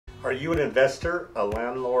Are you an investor, a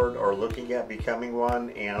landlord, or looking at becoming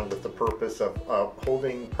one, and with the purpose of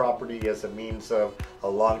holding property as a means of a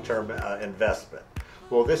long-term investment?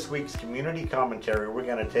 Well, this week's community commentary, we're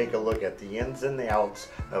going to take a look at the ins and the outs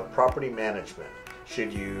of property management.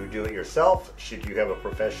 Should you do it yourself? Should you have a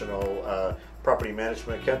professional property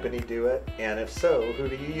management company do it? And if so, who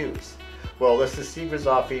do you use? Well, this is Steve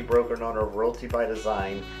Rizaffi, broker and owner of Realty by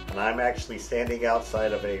Design, and I'm actually standing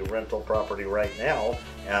outside of a rental property right now,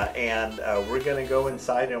 and we're going to go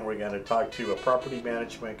inside and we're going to talk to a property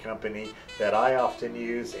management company that I often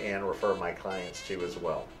use and refer my clients to as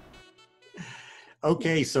well.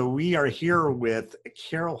 Okay, so we are here with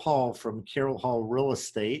Carol Hall from Carol Hall Real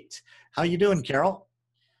Estate. How you doing, Carol?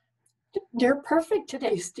 You're perfect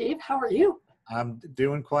today, Steve. How are you? I'm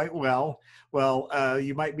doing quite well. Well,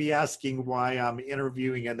 you might be asking why I'm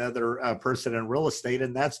interviewing another person in real estate,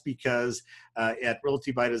 and that's because at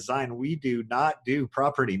Realty by Design, we do not do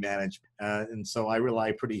property management. And so I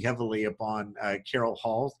rely pretty heavily upon Carol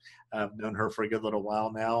Hall. I've known her for a good little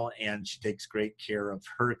while now, and she takes great care of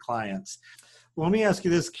her clients. Well, let me ask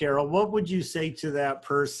you this, Carol. What would you say to that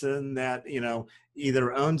person that,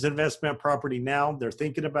 either owns investment property now, they're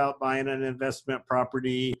thinking about buying an investment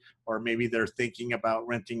property, or maybe they're thinking about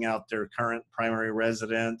renting out their current primary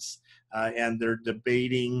residence, and they're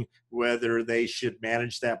debating whether they should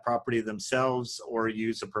manage that property themselves or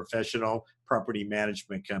use a professional property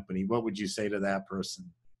management company? What would you say to that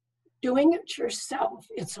person? Doing it yourself,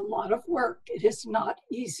 it's a lot of work. It is not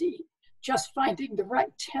easy. Just finding the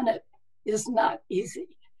right tenant is not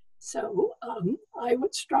easy. So I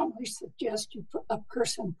would strongly suggest a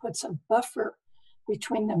person puts a buffer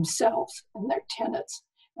between themselves and their tenants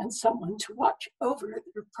and someone to watch over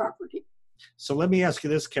their property. So let me ask you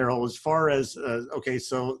this, Carol, as far as, okay,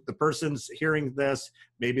 so the person's hearing this,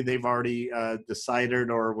 maybe they've already decided,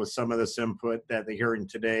 or with some of this input that they're hearing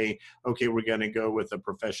today, okay, we're going to go with a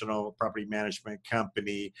professional property management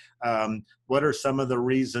company. What are some of the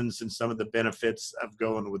reasons and some of the benefits of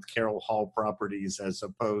going with Carol Hall Properties as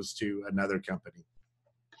opposed to another company?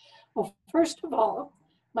 Well, first of all,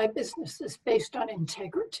 my business is based on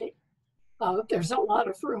integrity. There's a lot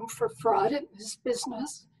of room for fraud in this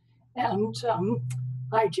business. And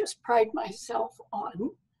I just pride myself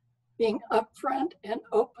on being upfront and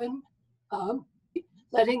open,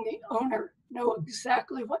 letting the owner know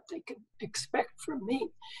exactly what they can expect from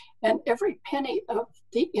me. And every penny of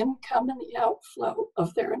the income and the outflow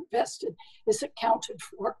of their invested is accounted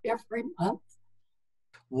for every month.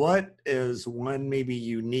 What is one maybe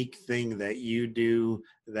unique thing that you do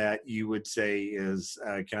that you would say is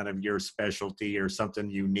kind of your specialty, or something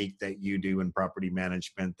unique that you do in property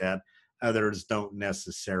management that others don't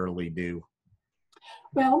necessarily do?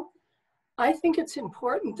 Well, I think it's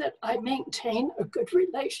important that I maintain a good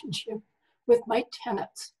relationship with my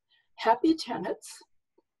tenants. Happy tenants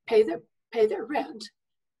pay their rent,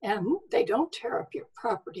 and they don't tear up your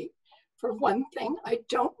property. For one thing, I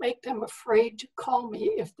don't make them afraid to call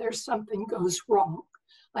me if there's something goes wrong.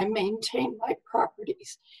 I maintain my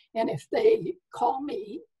properties. And if they call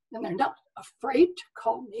me and they're not afraid to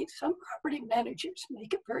call me, some property managers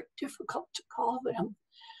make it very difficult to call them.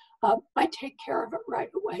 I take care of it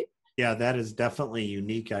right away. Yeah, that is definitely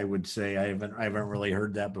unique, I would say. I haven't really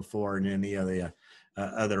heard that before in any of the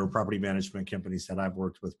other property management companies that I've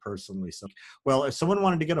worked with personally. So, well, if someone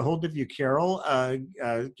wanted to get a hold of you, Carol,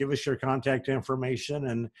 give us your contact information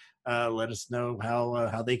and let us know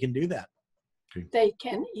how they can do that. Okay. They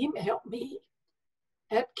can email me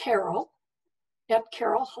at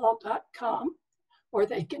carol@carolhall.com, or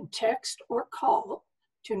they can text or call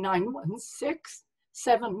to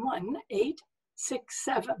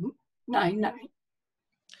 916-718-6799.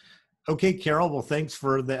 Okay, Carol. Well, thanks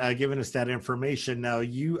for giving us that information. Now,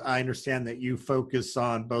 I understand that you focus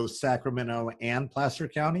on both Sacramento and Placer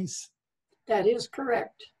counties. That is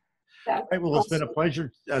correct. All right. Well, it's been a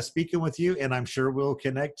pleasure speaking with you, and I'm sure we'll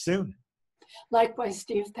connect soon. Likewise,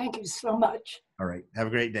 Steve. Thank you so much. All right. Have a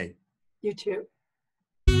great day. You too.